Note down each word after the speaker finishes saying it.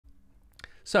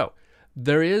So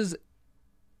there is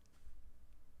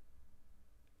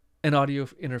an audio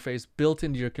interface built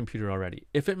into your computer already.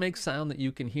 If it makes sound that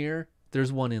you can hear,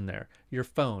 there's one in there. Your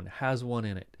phone has one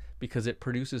in it because it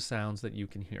produces sounds that you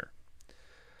can hear.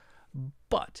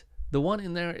 But the one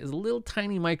in there is a little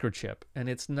tiny microchip, and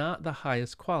it's not the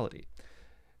highest quality.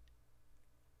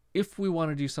 If we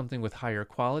want to do something with higher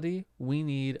quality, we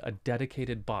need a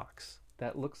dedicated box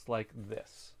that looks like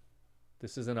this.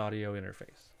 This is an audio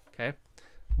interface, okay?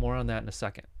 More on that in a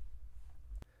second.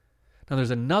 Now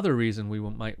there's another reason we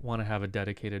might want to have a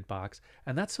dedicated box,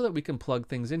 and that's so that we can plug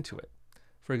things into it.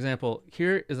 For example,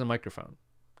 here is a microphone,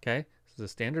 okay? This is a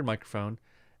standard microphone.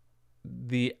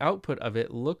 The output of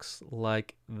it looks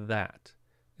like that.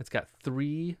 It's got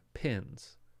 3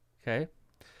 pins, okay?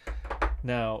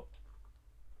 Now,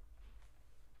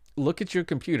 look at your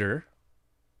computer.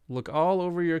 Look all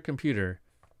over your computer.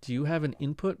 Do you have an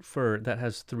input that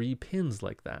has 3 pins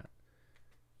like that?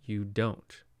 You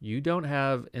don't. You don't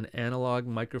have an analog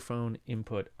microphone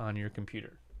input on your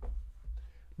computer.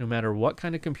 No matter what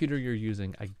kind of computer you're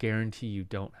using, I guarantee you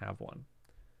don't have one.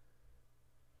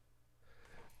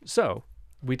 So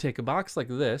we take a box like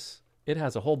this. It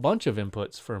has a whole bunch of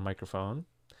inputs for a microphone,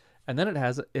 and then it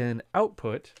has an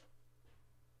output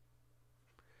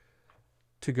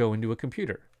to go into a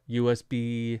computer.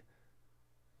 USB,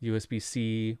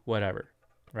 USB-C, whatever,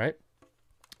 right?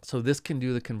 So this can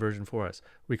do the conversion for us.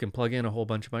 We can plug in a whole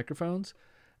bunch of microphones,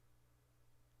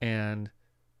 and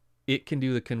it can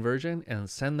do the conversion and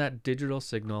send that digital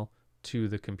signal to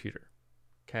the computer,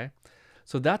 okay?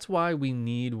 So that's why we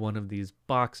need one of these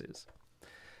boxes.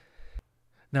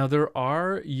 Now there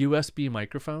are USB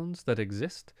microphones that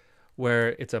exist where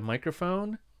it's a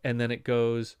microphone and then it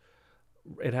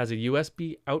has a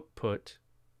USB output,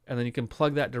 and then you can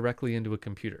plug that directly into a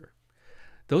computer.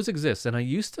 Those exist, and I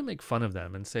used to make fun of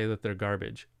them and say that they're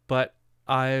garbage, but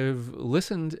I've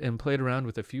listened and played around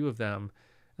with a few of them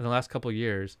in the last couple of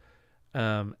years,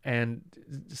 and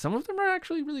some of them are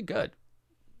actually really good.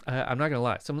 I'm not gonna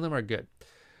lie, some of them are good.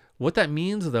 What that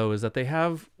means though is that they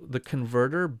have the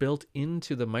converter built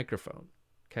into the microphone,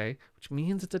 okay? Which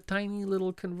means it's a tiny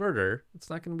little converter. It's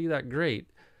not gonna be that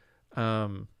great.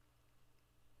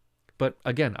 But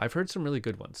again, I've heard some really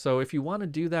good ones. So if you want to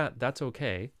do that, that's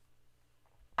okay.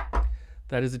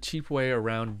 That is a cheap way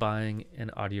around buying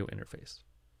an audio interface.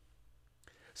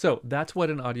 So that's what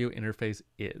an audio interface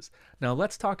is. Now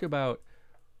let's talk about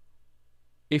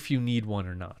if you need one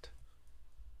or not.